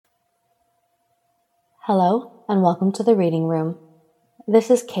Hello, and welcome to the Reading Room. This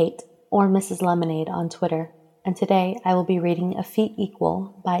is Kate, or Mrs. Lemonade on Twitter, and today I will be reading A Feat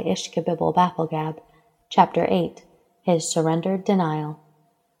Equal by Ishkabibble Bafflegab, Chapter 8, His Surrendered Denial.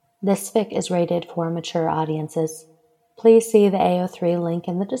 This fic is rated for mature audiences. Please see the AO3 link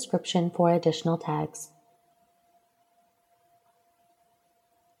in the description for additional tags.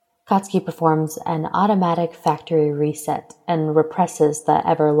 Katsuki performs an automatic factory reset and represses the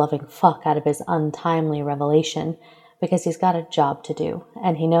ever-loving fuck out of his untimely revelation because he's got a job to do,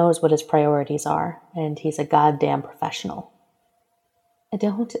 and he knows what his priorities are, and he's a goddamn professional. I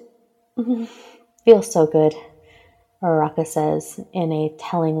don't feel so good, Araka says in a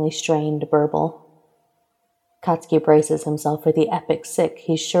tellingly strained burble. Katsuki braces himself for the epic sick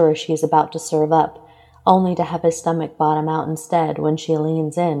he's sure she's about to serve up, only to have his stomach bottom out instead when she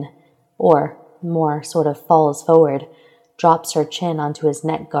leans in, or, more sort of falls forward, drops her chin onto his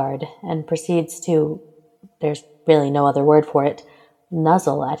neck guard, and proceeds to, there's really no other word for it,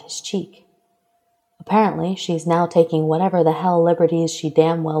 nuzzle at his cheek. Apparently, she's now taking whatever the hell liberties she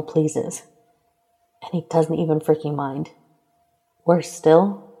damn well pleases. And he doesn't even freaking mind. Worse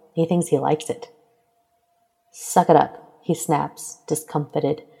still, he thinks he likes it. Suck it up, he snaps,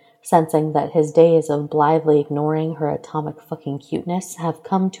 discomfited, sensing that his days of blithely ignoring her atomic fucking cuteness have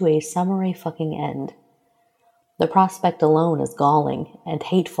come to a summary fucking end. The prospect alone is galling and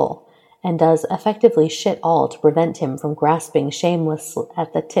hateful, and does effectively shit all to prevent him from grasping shameless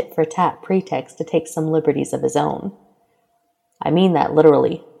at the tit-for-tat pretext to take some liberties of his own. I mean that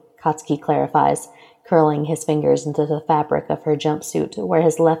literally, Katsuki clarifies, curling his fingers into the fabric of her jumpsuit where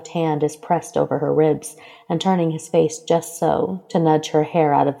his left hand is pressed over her ribs and turning his face just so to nudge her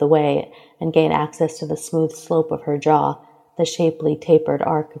hair out of the way and gain access to the smooth slope of her jaw, the shapely tapered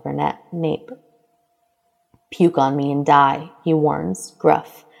arc of her nape. Puke on me and die, he warns,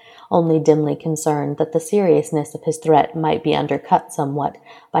 gruff, only dimly concerned that the seriousness of his threat might be undercut somewhat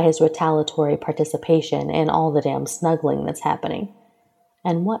by his retaliatory participation in all the damn snuggling that's happening.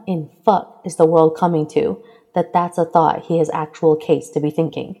 And what in fuck is the world coming to that that's a thought he has actual case to be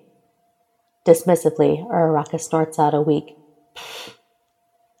thinking? Dismissively, Uraraka snorts out a weak,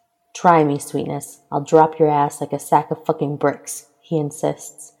 "Try me, sweetness. I'll drop your ass like a sack of fucking bricks," he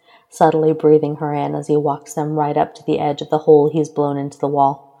insists, subtly breathing her in as he walks them right up to the edge of the hole he's blown into the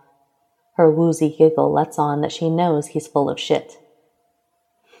wall. Her woozy giggle lets on that she knows he's full of shit.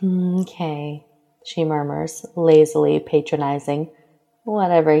 "Okay," she murmurs, lazily patronizing.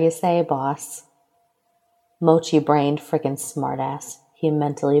 "Whatever you say, boss." Mochi-brained frickin' smartass, he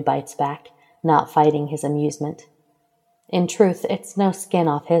mentally bites back, not fighting his amusement. In truth, it's no skin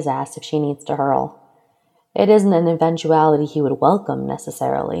off his ass if she needs to hurl. It isn't an eventuality he would welcome,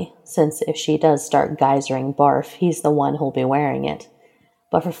 necessarily, since if she does start geysering barf, he's the one who'll be wearing it.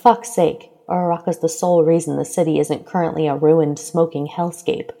 But for fuck's sake, Uraraka's the sole reason the city isn't currently a ruined, smoking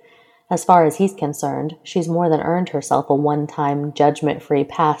hellscape. As far as he's concerned, she's more than earned herself a one-time, judgment-free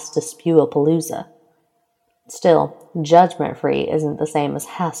pass to Spew-a-Palooza. Still, judgment-free isn't the same as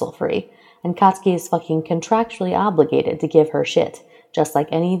hassle-free, and Katsuki is fucking contractually obligated to give her shit, just like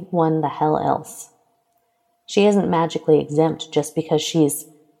anyone the hell else. She isn't magically exempt just because she's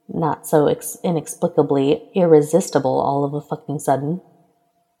not so inexplicably irresistible all of a fucking sudden.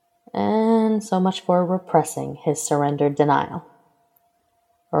 And so much for repressing his surrendered denial.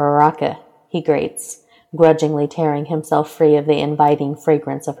 "Uraraka," he grates, grudgingly tearing himself free of the inviting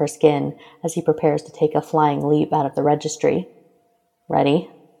fragrance of her skin as he prepares to take a flying leap out of the registry. "Ready?"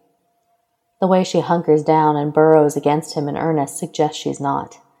 The way she hunkers down and burrows against him in earnest suggests she's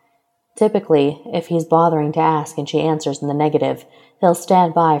not. Typically, if he's bothering to ask and she answers in the negative, he'll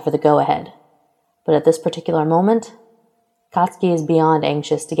stand by for the go-ahead. But at this particular moment, Katsuki is beyond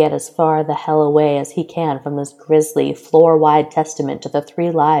anxious to get as far the hell away as he can from this grisly, floor-wide testament to the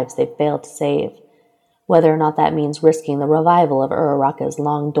 3 lives they've failed to save, whether or not that means risking the revival of Uraraka's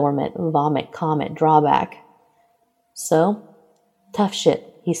long-dormant vomit comet drawback. So, tough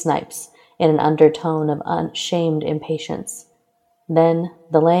shit, he snipes, in an undertone of unshamed impatience. Then,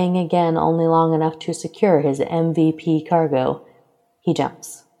 delaying again only long enough to secure his MVP cargo, he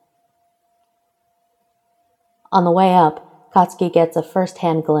jumps. On the way up, Katsuki gets a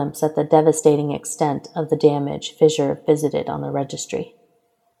first-hand glimpse at the devastating extent of the damage Fissure visited on the registry.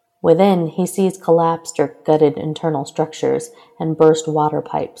 Within, he sees collapsed or gutted internal structures and burst water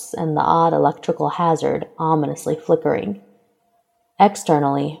pipes and the odd electrical hazard ominously flickering.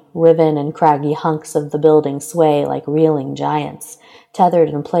 Externally, riven and craggy hunks of the building sway like reeling giants, tethered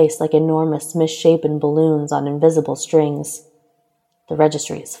in place like enormous misshapen balloons on invisible strings. The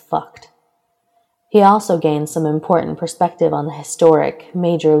registry is fucked. He also gains some important perspective on the historic,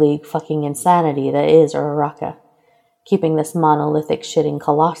 major league fucking insanity that is Uraraka, keeping this monolithic shitting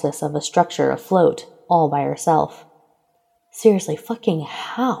colossus of a structure afloat all by herself. Seriously, fucking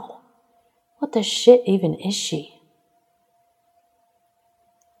how? What the shit even is she?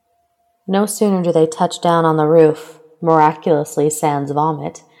 No sooner do they touch down on the roof, miraculously sans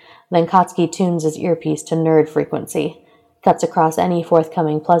vomit, than Katsuki tunes his earpiece to nerd frequency, cuts across any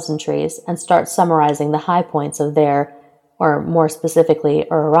forthcoming pleasantries, and starts summarizing the high points of their, or more specifically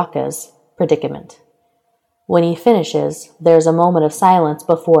Uraraka's, predicament. When he finishes, there's a moment of silence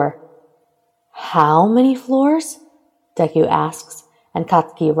before, "How many floors?" Deku asks, and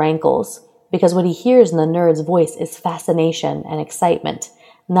Katsuki rankles, because what he hears in the nerd's voice is fascination and excitement,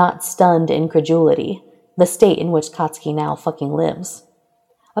 not stunned incredulity, the state in which Katsuki now fucking lives.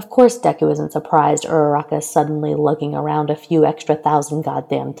 Of course Deku isn't surprised Uraraka's suddenly lugging around a few extra 1,000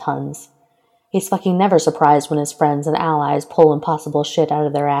 goddamn tons. He's fucking never surprised when his friends and allies pull impossible shit out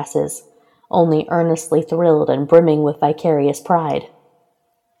of their asses, only earnestly thrilled and brimming with vicarious pride.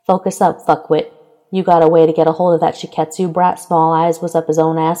 Focus up, fuckwit. You got a way to get a hold of that Shiketsu brat Small Eyes was up his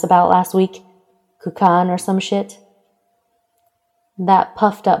own ass about last week? Kukan or some shit? That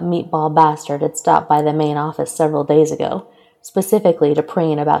puffed-up meatball bastard had stopped by the main office several days ago, specifically to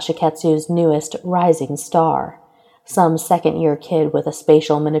preen about Shiketsu's newest rising star, some second-year kid with a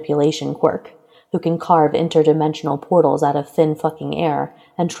spatial manipulation quirk, who can carve interdimensional portals out of thin fucking air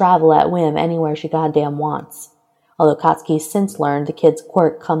and travel at whim anywhere she goddamn wants. Although Katsuki's since learned the kid's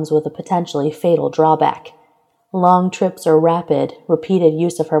quirk comes with a potentially fatal drawback. Long trips or rapid, repeated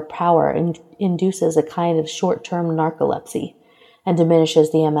use of her power induces a kind of short-term narcolepsy, and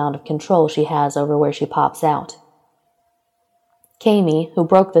diminishes the amount of control she has over where she pops out. Kami, who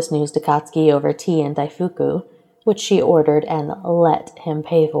broke this news to Katsuki over tea and daifuku, which she ordered and let him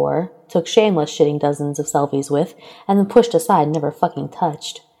pay for, took shameless shitting dozens of selfies with, and then pushed aside and never fucking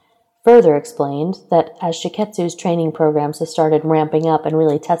touched. Further explained that as Shiketsu's training programs have started ramping up and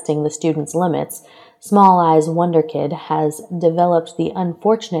really testing the students' limits, Small Eyes Wonder Kid has developed the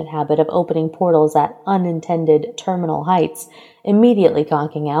unfortunate habit of opening portals at unintended terminal heights, immediately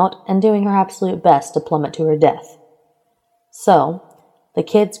conking out and doing her absolute best to plummet to her death. So, the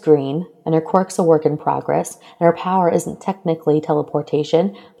kid's green, and her quirk's a work in progress, and her power isn't technically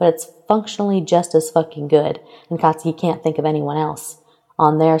teleportation, but it's functionally just as fucking good, and Katsuki can't think of anyone else,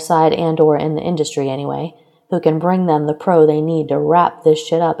 on their side and or in the industry anyway, who can bring them the pro they need to wrap this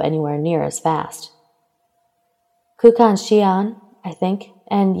shit up anywhere near as fast. Kukan Shion, I think,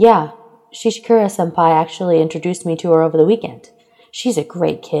 and yeah, Shishikura-senpai actually introduced me to her over the weekend. She's a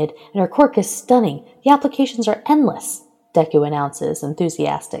great kid, and her quirk is stunning. The applications are endless, Deku announces,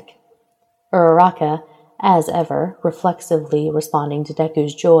 enthusiastic. Uraraka, as ever, reflexively responding to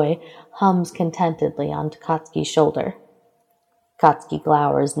Deku's joy, hums contentedly onto Katsuki's shoulder. Katsuki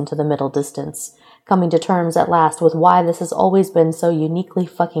glowers into the middle distance, coming to terms at last with why this has always been so uniquely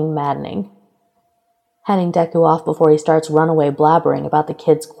fucking maddening. Heading Deku off before he starts runaway blabbering about the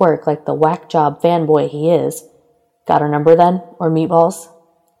kid's quirk like the whack-job fanboy he is. Got her number then? Or meatballs?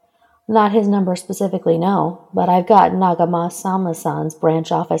 Not his number specifically, no, but I've got Nagama Sama-san's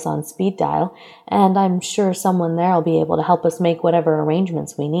branch office on speed dial, and I'm sure someone there will be able to help us make whatever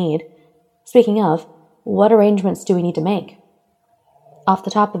arrangements we need. Speaking of, what arrangements do we need to make? Off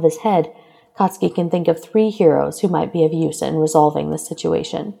the top of his head, Katsuki can think of 3 heroes who might be of use in resolving this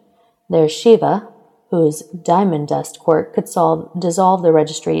situation. There's Shiva, whose diamond dust quirk could dissolve the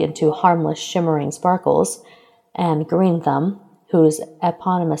registry into harmless shimmering sparkles, and Green Thumb, whose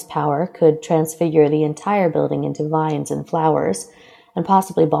eponymous power could transfigure the entire building into vines and flowers, and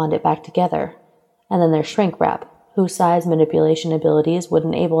possibly bond it back together. And then there's Shrink Wrap, whose size manipulation abilities would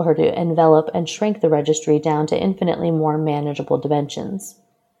enable her to envelop and shrink the registry down to infinitely more manageable dimensions.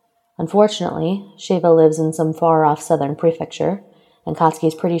 Unfortunately, Shiva lives in some far-off southern prefecture, and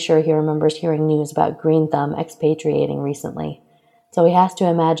Katsuki's pretty sure he remembers hearing news about Green Thumb expatriating recently, so he has to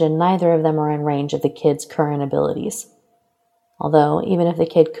imagine neither of them are in range of the kid's current abilities. Although, even if the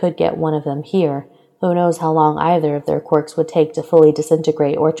kid could get one of them here, who knows how long either of their quirks would take to fully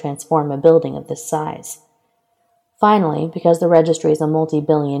disintegrate or transform a building of this size. Finally, because the registry is a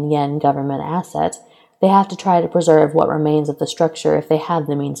multi-billion yen government asset, they have to try to preserve what remains of the structure if they have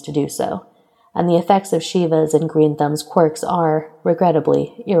the means to do so, and the effects of Shiva's and Green Thumb's quirks are,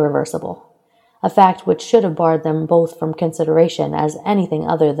 regrettably, irreversible, a fact which should have barred them both from consideration as anything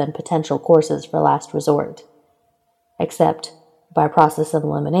other than potential courses for last resort. Except, by process of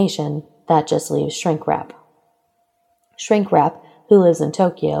elimination, that just leaves Shrink Wrap. Shrink Wrap, who lives in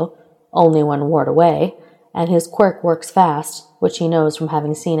Tokyo, only 1 ward away, and whose quirk works fast, which he knows from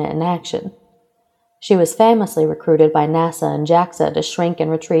having seen it in action. She was famously recruited by NASA and JAXA to shrink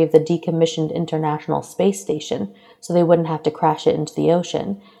and retrieve the decommissioned International Space Station so they wouldn't have to crash it into the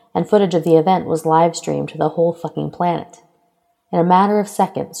ocean, and footage of the event was live-streamed to the whole fucking planet. In a matter of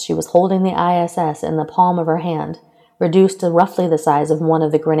seconds, she was holding the ISS in the palm of her hand, reduced to roughly the size of one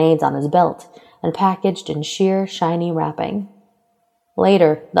of the grenades on his belt, and packaged in sheer, shiny wrapping.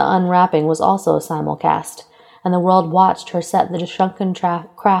 Later, the unwrapping was also simulcast, and the world watched her set the shrunken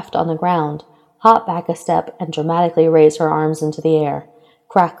craft on the ground, hop back a step, and dramatically raise her arms into the air,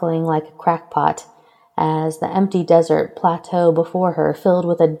 crackling like a crackpot, as the empty desert plateau before her filled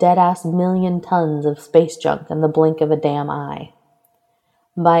with a dead-ass 1,000,000 tons of space junk in the blink of a damn eye.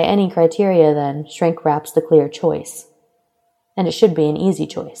 By any criteria, then, shrink wrap's the clear choice. And it should be an easy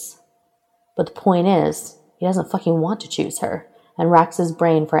choice. But the point is, he doesn't fucking want to choose her, and racks his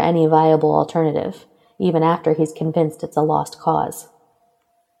brain for any viable alternative, even after he's convinced it's a lost cause.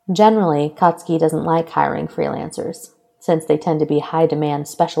 Generally, Katsuki doesn't like hiring freelancers, since they tend to be high-demand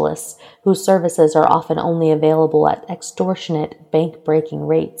specialists whose services are often only available at extortionate, bank-breaking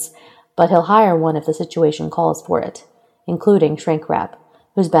rates, but he'll hire one if the situation calls for it, including shrink wrap,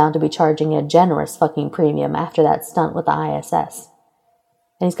 who's bound to be charging a generous fucking premium after that stunt with the ISS.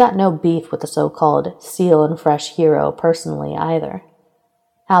 And he's got no beef with the so-called seal and fresh hero personally either.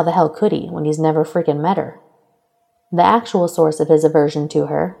 How the hell could he when he's never freaking met her? The actual source of his aversion to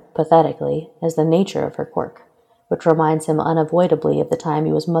her, pathetically, is the nature of her quirk, which reminds him unavoidably of the time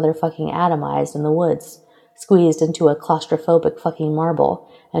he was motherfucking atomized in the woods, squeezed into a claustrophobic fucking marble,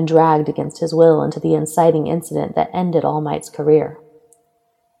 and dragged against his will into the inciting incident that ended All Might's career.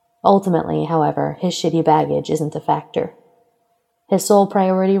 Ultimately, however, his shitty baggage isn't a factor. His sole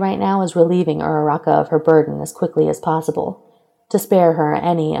priority right now is relieving Uraraka of her burden as quickly as possible, to spare her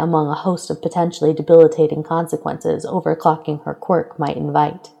any among a host of potentially debilitating consequences overclocking her quirk might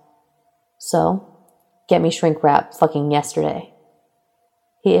invite. So, get me shrink wrap fucking yesterday.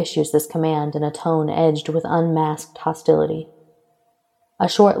 He issues this command in a tone edged with unmasked hostility. A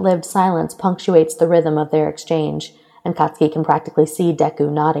short-lived silence punctuates the rhythm of their exchange, and Katsuki can practically see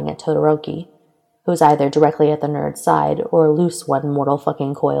Deku nodding at Todoroki, who's either directly at the nerd's side or loose one mortal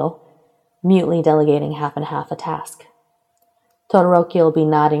fucking coil, mutely delegating half and half a task. Todoroki will be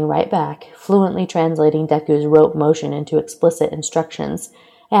nodding right back, fluently translating Deku's rope motion into explicit instructions,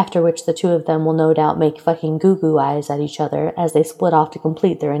 after which the two of them will no doubt make fucking goo-goo eyes at each other as they split off to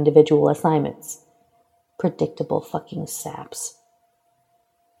complete their individual assignments. Predictable fucking saps.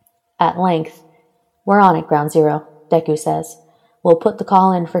 At length, "We're on it, Ground Zero," Deku says. "We'll put the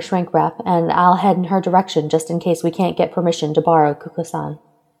call in for shrink wrap, and I'll head in her direction just in case we can't get permission to borrow Kuko-san."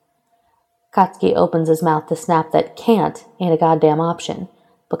 Katsuki opens his mouth to snap that "can't" ain't a goddamn option,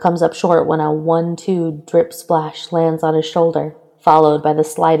 but comes up short when a 1-2 drip splash lands on his shoulder, followed by the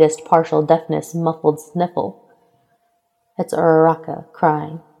slightest partial deafness muffled sniffle. It's Uraraka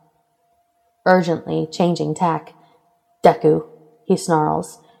crying. Urgently changing tack. "Deku," he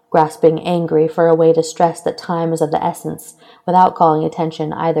snarls, grasping angry for a way to stress that time is of the essence, without calling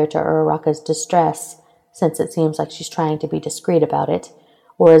attention either to Uraraka's distress, since it seems like she's trying to be discreet about it,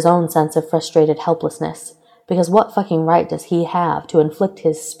 or his own sense of frustrated helplessness, because what fucking right does he have to inflict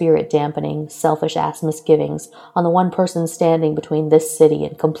his spirit-dampening, selfish-ass misgivings on the one person standing between this city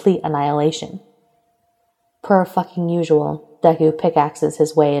and complete annihilation? Per fucking usual, Deku pickaxes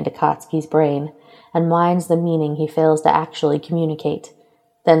his way into Katsuki's brain, and mines the meaning he fails to actually communicate,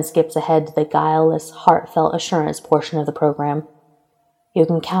 then skips ahead to the guileless, heartfelt assurance portion of the program. "You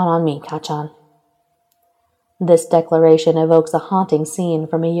can count on me, Kachan." This declaration evokes a haunting scene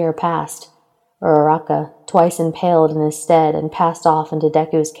from a year past. Uraraka, twice impaled in his stead and passed off into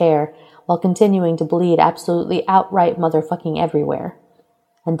Deku's care, while continuing to bleed absolutely outright motherfucking everywhere.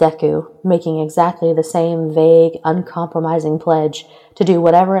 And Deku, making exactly the same vague, uncompromising pledge to do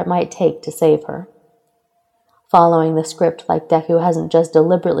whatever it might take to save her. Following the script like Deku hasn't just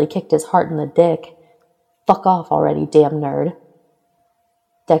deliberately kicked his heart in the dick. Fuck off already, damn nerd.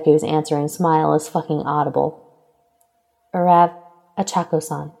 Deku's answering smile is fucking audible.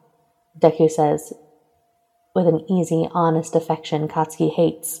 Kacchako-san, Deku says, with an easy, honest affection Katsuki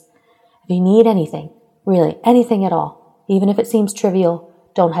hates. "If you need anything, really anything at all, even if it seems trivial,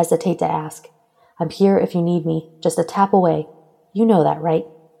 don't hesitate to ask. I'm here if you need me, just a tap away. You know that, right?"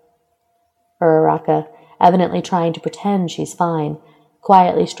 Uraraka, evidently trying to pretend she's fine,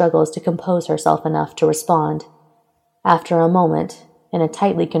 quietly struggles to compose herself enough to respond. After a moment, in a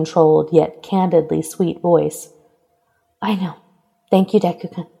tightly controlled yet candidly sweet voice, "I know. Thank you,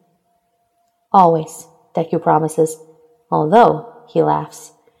 Deku-kun." "Always," Deku promises. "Although," he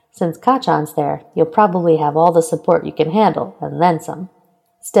laughs, "since Kachan's there, you'll probably have all the support you can handle, and then some.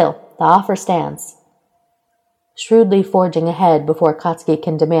 Still, the offer stands. shrewdly forging ahead before Katsuki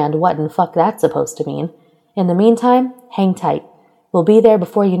can demand what in fuck that's supposed to mean. In the meantime, hang tight. We'll be there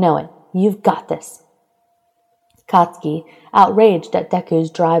before you know it. You've got this. Katsuki, outraged at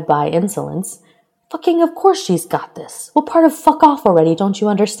Deku's drive-by insolence. Fucking of course she's got this. What part of fuck off already don't you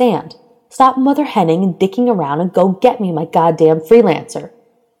understand? Stop mother henning and dicking around and go get me my goddamn freelancer.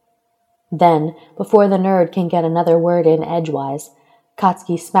 Then, before the nerd can get another word in edgewise,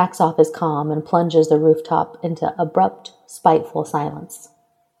 Katsuki smacks off his comm and plunges the rooftop into abrupt, spiteful silence.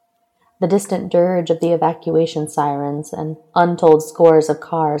 The distant dirge of the evacuation sirens and untold scores of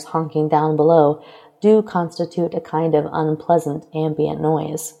cars honking down below do constitute a kind of unpleasant ambient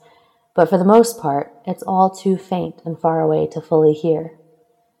noise, but for the most part, it's all too faint and far away to fully hear,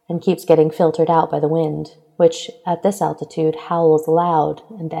 and keeps getting filtered out by the wind, which, at this altitude, howls loud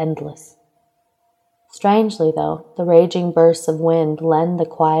and endless. Strangely, though, the raging bursts of wind lend the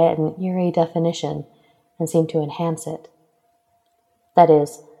quiet an eerie definition and seem to enhance it. That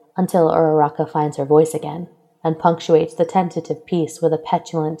is, until Uraraka finds her voice again, and punctuates the tentative piece with a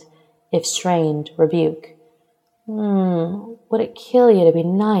petulant, if strained, rebuke. Would it kill you to be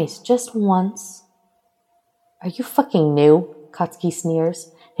nice just once? Are you fucking new? Katsuki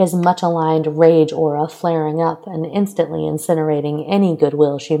sneers, his much-aligned rage aura flaring up and instantly incinerating any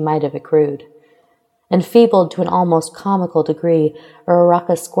goodwill she might have accrued. Enfeebled to an almost comical degree,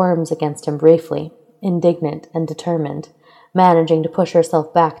 Uraraka squirms against him briefly, indignant and determined, managing to push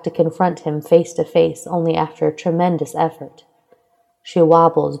herself back to confront him face to face only after a tremendous effort. She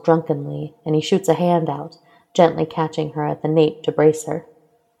wobbles drunkenly, and he shoots a hand out, gently catching her at the nape to brace her.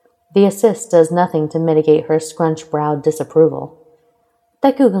 The assist does nothing to mitigate her scrunch-browed disapproval.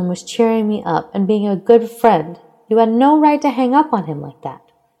 Dekugan was cheering me up and being a good friend. You had no right to hang up on him like that.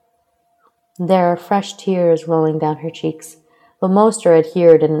 There are fresh tears rolling down her cheeks, but most are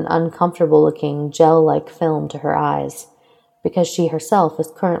adhered in an uncomfortable-looking, gel-like film to her eyes, because she herself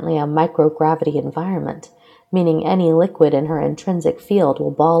is currently a microgravity environment, meaning any liquid in her intrinsic field will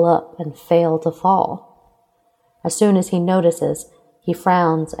ball up and fail to fall. As soon as he notices, he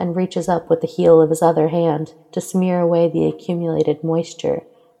frowns and reaches up with the heel of his other hand to smear away the accumulated moisture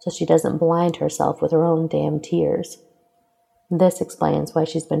so she doesn't blind herself with her own damn tears. This explains why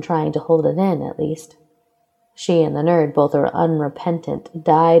she's been trying to hold it in, at least. She and the nerd both are unrepentant,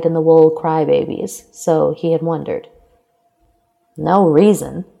 dyed-in-the-wool crybabies, so he had wondered. No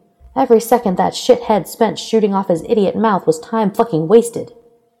reason. Every second that shithead spent shooting off his idiot mouth was time fucking wasted.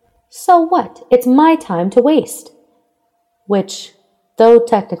 So what? It's my time to waste. Which, though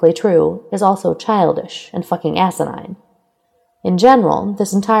technically true, is also childish and fucking asinine. In general,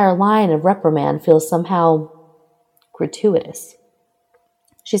 this entire line of reprimand feels somehow gratuitous.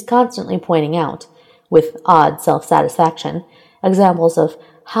 She's constantly pointing out, with odd self-satisfaction, examples of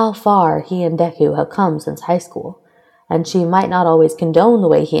how far he and Deku have come since high school, and she might not always condone the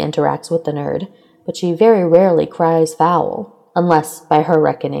way he interacts with the nerd, but she very rarely cries foul, unless, by her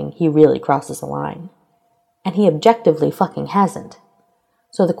reckoning, he really crosses a line. And he objectively fucking hasn't.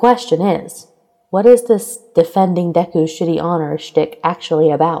 So the question is, what is this defending Deku's shitty honor shtick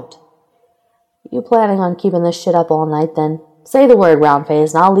actually about? You planning on keeping this shit up all night, then? Say the word,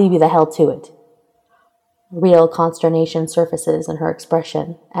 round-faced, and I'll leave you the hell to it. Real consternation surfaces in her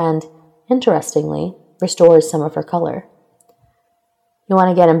expression, and, interestingly, restores some of her color. You want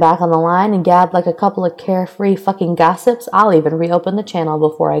to get him back on the line and gab like a couple of carefree fucking gossips? I'll even reopen the channel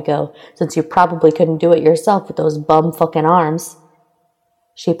before I go, since you probably couldn't do it yourself with those bum fucking arms.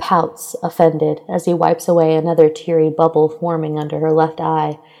 She pouts, offended, as he wipes away another teary bubble forming under her left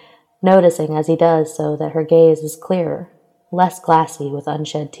eye, noticing as he does so that her gaze is clearer, less glassy with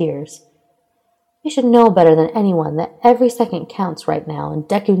unshed tears. You should know better than anyone that every second counts right now, and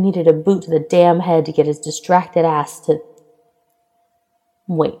Deku needed a boot to the damn head to get his distracted ass to...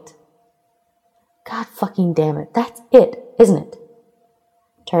 Wait. God fucking damn it, that's it, isn't it?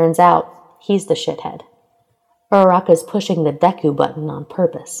 Turns out, he's the shithead. Uraraka's pushing the Deku button on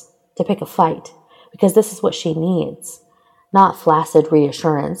purpose, to pick a fight, because this is what she needs. Not flaccid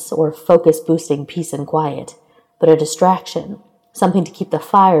reassurance or focus-boosting peace and quiet, but a distraction, something to keep the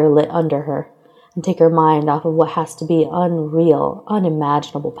fire lit under her, and take her mind off of what has to be unreal,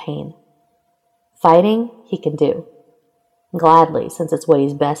 unimaginable pain. Fighting, he can do. Gladly, since it's what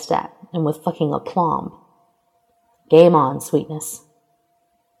he's best at, and with fucking aplomb. Game on, sweetness.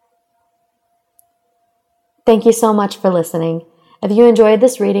 Thank you so much for listening. If you enjoyed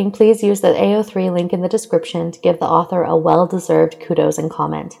this reading, please use the AO3 link in the description to give the author a well-deserved kudos and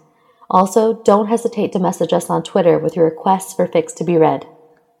comment. Also, don't hesitate to message us on Twitter with your requests for fics to be read.